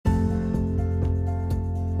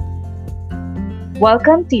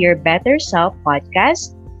Welcome to your Better Self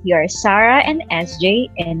podcast. We are Sarah and SJ,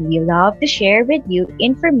 and we love to share with you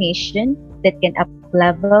information that can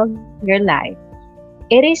uplevel your life.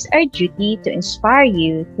 It is our duty to inspire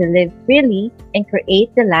you to live freely and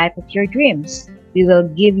create the life of your dreams. We will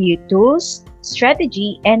give you tools,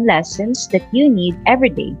 strategy, and lessons that you need every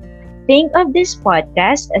day. Think of this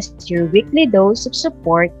podcast as your weekly dose of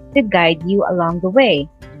support to guide you along the way.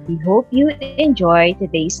 We hope you enjoy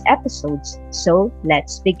today's episodes. So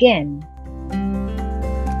let's begin.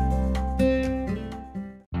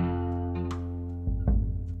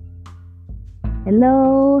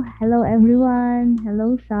 Hello everyone.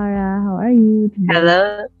 Hello Sarah. How are you today?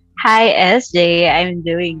 Hello. Hi, SJ. I'm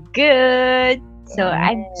doing good. So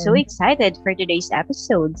I'm so Yes, excited for today's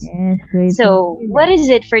episodes. yes, great to So, hear what that. is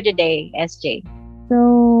it for today, SJ?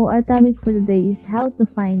 So our topic for today is how to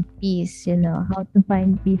find peace. How to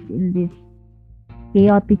find peace in this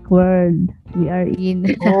chaotic world we are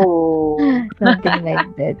in. Oh, Something like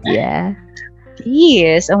that. Yeah.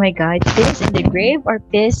 peace. Oh my God, peace in the grave or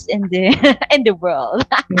peace in the in the world?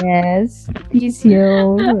 Yes. Peace,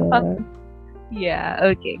 yo. Yeah.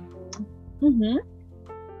 Okay. Mm-hmm.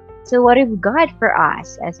 So, what have you got for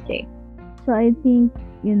us, SJ? So I think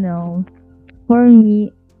you know, for me,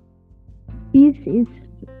 peace is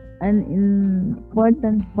an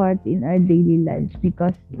important part in our daily lives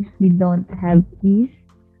because if we don't have peace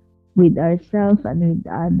with ourselves and with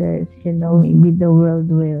others, maybe the world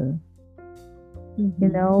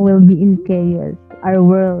Mm-hmm. will be in chaos. Our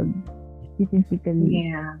world specifically.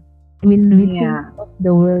 Yeah. When we think Yeah. of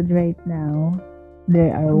the world right now,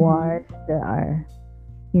 there are Mm-hmm. wars, there are,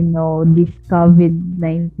 this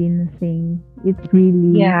COVID-19 thing.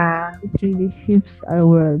 Yeah. It really shifts our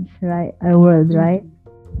worlds, right? Our world, right?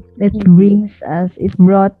 Mm-hmm. Mm-hmm.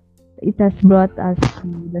 It has brought us to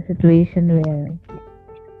the situation where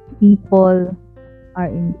people are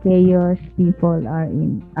in chaos, people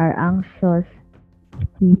are anxious,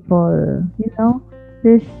 people,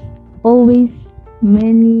 there's always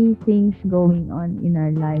many things going on in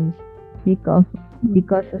our lives because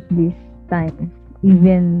because of these times.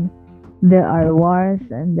 Even there are wars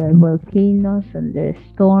and there are volcanoes and there are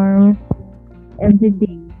storms,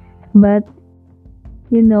 everything. Mm-hmm. But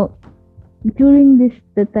you know, during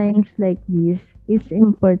the times like this, it's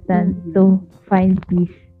important Mm-hmm. to find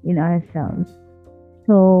peace in ourselves.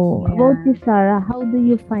 So, about you, Yeah. Sarah, how do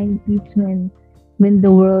you find peace when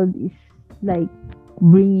the world is like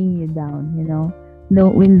bringing you down?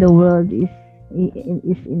 When the world is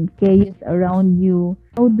in chaos around you.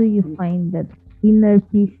 How do you find that inner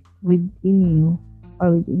peace within you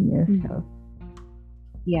or within yourself? Mhm.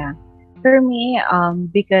 Yeah. For me,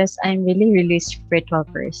 because I'm really, really spiritual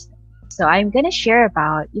person. So I'm gonna share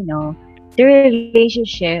about, the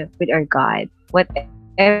relationship with our God.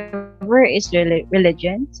 Whatever is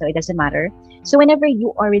religion, so it doesn't matter. So whenever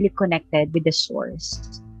you are really connected with the source,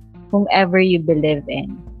 whomever you believe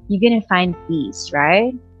in, you're gonna find peace,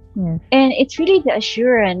 right? Yes. And it's really the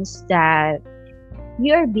assurance that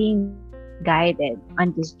we are being guided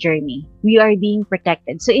on this journey. We are being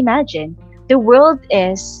protected. So imagine the world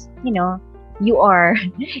is, you are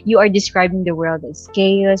you are describing the world as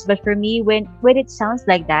chaos, but for me when it sounds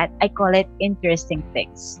like that, I call it interesting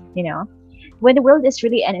things. When the world is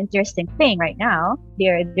really an interesting thing right now,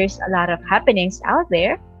 there's a lot of happenings out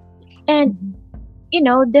there. And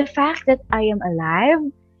Mhm. the fact that I am alive,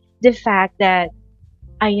 the fact that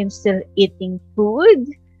I am still eating food,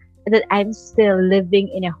 that I'm still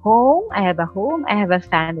living in a home. I have a home, I have a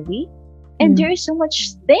family, and Mm. there is so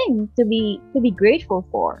much thing to be grateful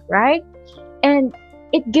for, right? And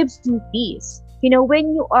it gives me peace.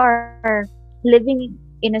 When you are living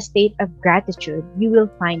in a state of gratitude, you will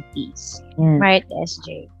find peace, Yes. right,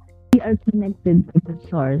 SJ? We are connected to the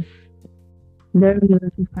source. There we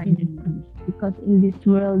will find Mm-hmm. peace. Because in this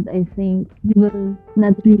world, I think we will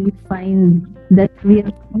not really find that real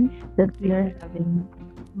peace that we are having,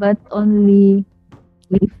 but only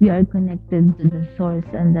if we are connected to the source,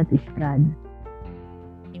 and that is God.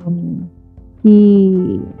 And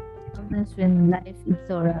He sometimes when life is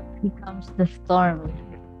so rough, He comes the storm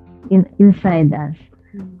inside us.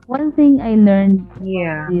 One thing I learned about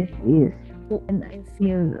Yeah. this is when I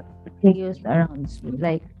feel chaos around me,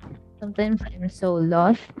 like sometimes I'm so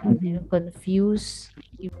lost and Mm-hmm. I'm confused.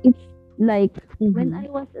 It's like when Mm-hmm. I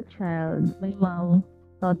was a child, my mom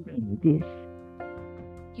taught me this.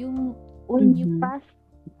 You when you Mm-hmm. pass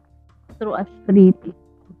through a street,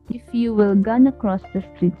 if you will gonna cross the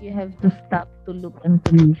street, you have to stop to look and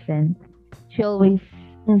to listen. She always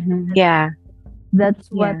Mm-hmm. Yeah.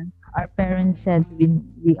 That's what Yeah. our parents said when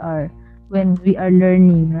we are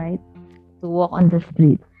learning, right, to walk on the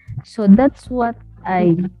street. So that's what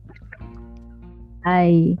I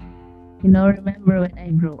I remember when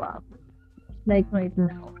I grew up. Like right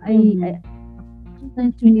now, I Mhm.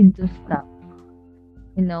 sometimes we need to stop.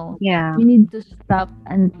 You know, Yeah. we need to stop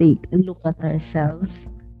and take a look at ourselves.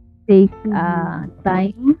 Take Mhm.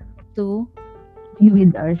 time to be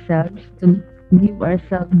with ourselves, to give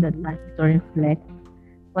ourselves the time to reflect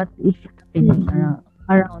what is happening Mhm.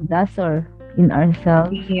 around us or in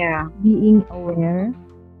ourselves, Yeah. being aware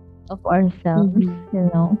of ourselves, Mhm. you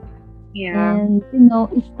know, Yeah. and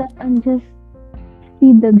stop and just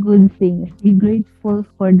see the good things, be grateful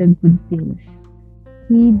for the good things,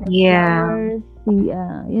 see the Yeah. flowers, see,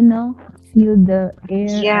 feel the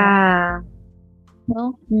air around. Yeah.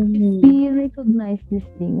 No, if Mhm. we recognize these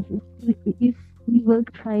things, if we will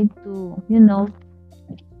try to,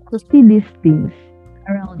 to see these things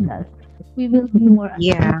around us, we will be more at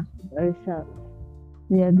peace Yeah. with ourselves.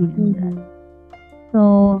 We agree on that. Mhm.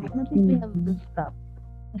 So I think we have to Mhm. stop.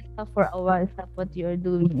 Stop for a while, stop what you're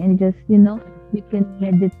doing, and just, you can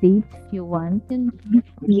meditate if you want, and be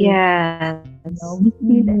still, Yes. be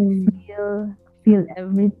still Mhm. and feel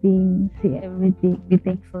everything, see everything, be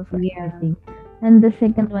thankful for Yeah. everything. And the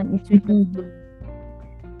second one is we have to Mhm.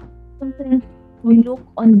 sometimes we look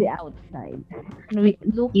on the outside and we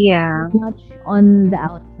look too Yeah. much on the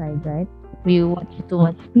outside, right? We watch too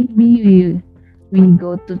much TV, we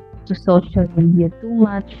go to social media too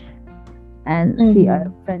much and see our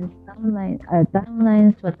Mhm. friends'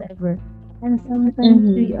 timelines, whatever. And sometimes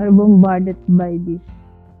we Mhm. are bombarded by this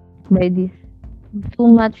too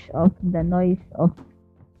much of the noise of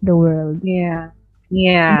the world. Yeah. But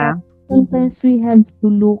Yeah. sometimes Mhm. we have to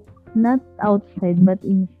look not outside but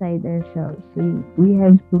inside ourselves. We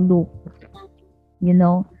have to look, you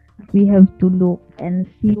know, we have to look and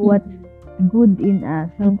see what's Mhm. good in us.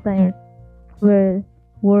 Sometimes we're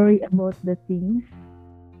worried about the things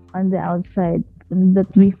on the outside and that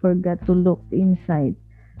we forgot to look inside.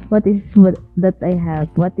 What is what that I have?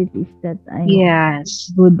 What it is that I'm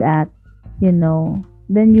Yes. good at?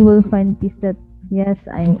 Then you will find peace that yes,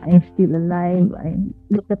 I'm still alive. I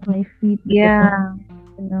look at my feet, look at my Yeah.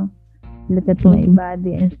 you know, look at my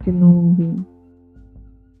body, I'm still moving.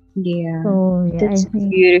 Yeah. So yeah, I That's think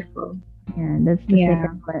beautiful. yeah, that's the Yeah.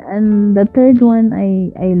 second one. And the third one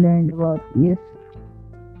I learned about is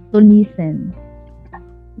to listen.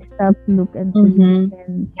 Stop, look, and to Mhm.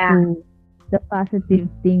 listen Yeah. to the positive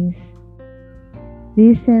things.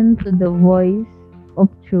 Listen to the voice of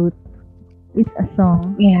truth. It's a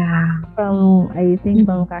song Yeah. from I think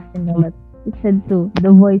from Mhm. Casino, but it said to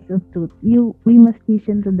the voice of truth. We must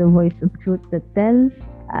listen to the voice of truth that tells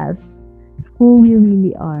us who we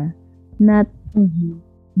really are, not Mhm.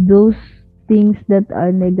 those things that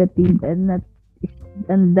are negative and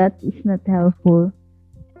that is not helpful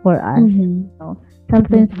for us. Mhm.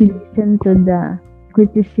 Sometimes we Mhm. listen to the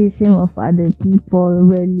criticism of other people.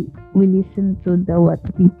 We listen to the what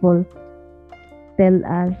people tell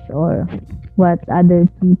us or what other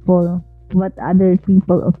people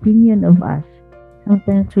opinion of us.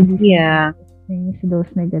 Sometimes we listen to Yeah. those things, those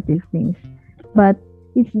negative things. But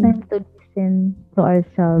it's time Mhm. to listen to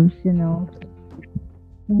ourselves, to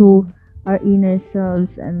Mhm. our inner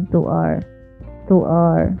selves and to our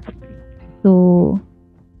to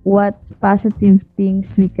what positive things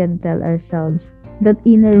we can tell ourselves. That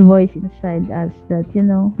inner voice inside us that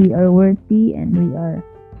we are worthy and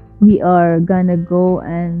we are gonna go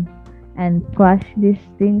and crush these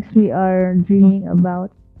things we are dreaming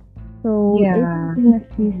about. So I think Yeah. we must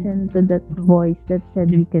Mhm. listen to that voice that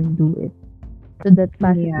said we can do it. To that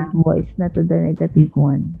positive Yeah. voice, not to the negative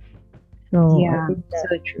one. So I Yeah. think So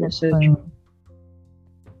true. that's So for me. true.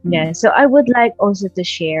 Yeah. So I would like also to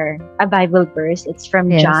share a Bible verse. It's from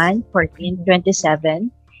Yes. John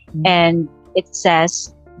 14:27. Mm. And it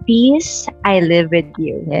says, "Peace I live with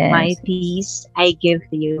you. My Yes. peace I give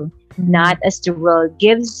to you. Mm. Not as the world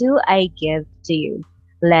gives you, I give to you.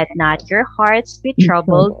 Let not your hearts be Be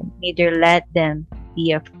troubled, troubled. neither let them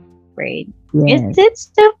be afraid." It's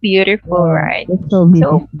Yes. so beautiful, right? Yes. That's so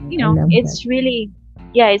So, beautiful. I love it's that. really,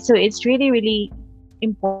 yeah, so it's really, really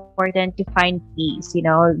important to find peace,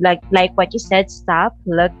 like what you said, stop,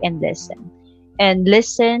 look, and listen. And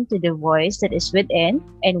listen to the voice that is within,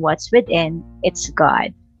 and what's within, it's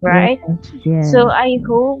God, Yes. right? So Yes. I Yes.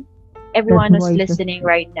 hope That everyone who's voice of listening truth.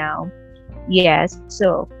 right now, yes.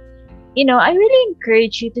 So, I really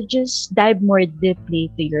encourage you to just dive more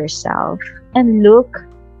deeply to yourself and look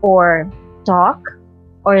or talk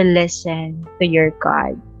or listen to your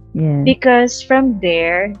God. Yes. Because from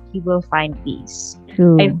there, you will find peace.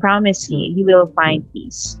 I True. promise True. you will True. find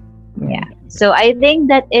peace. Yes. Yeah. So I think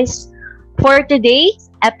that is for today's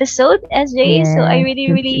episode, SJ. So I Yes, really,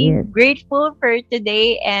 that's really it. grateful for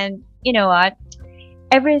today. And you know what?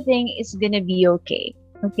 Everything is gonna be okay.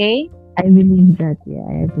 Okay? I believe that. Yeah,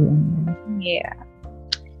 I agree on that. Yeah.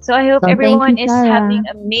 So I hope So thank everyone you, is having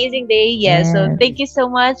Sarah. amazing day. Yeah. So Yes. thank you so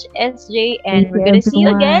much, SJ, and Thank we're you, gonna see you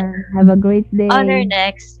again everyone. Have a great on our day.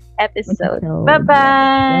 next episode. Bye Episode.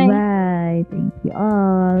 Yes. Bye bye. bye. Thank you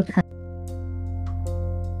all.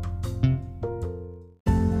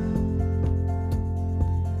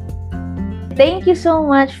 Thank you so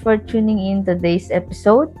much for tuning in today's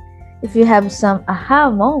episode. If you have some aha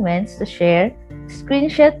moments to share,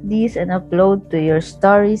 screenshot these and upload to your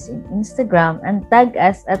stories in Instagram and tag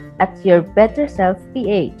us at your better self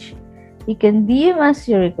PH. You can DM us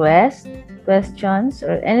your requests, questions,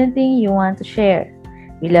 or anything you want to share.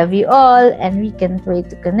 We love you all and we can't wait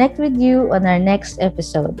to connect with you on our next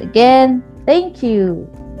episode. Again, thank you.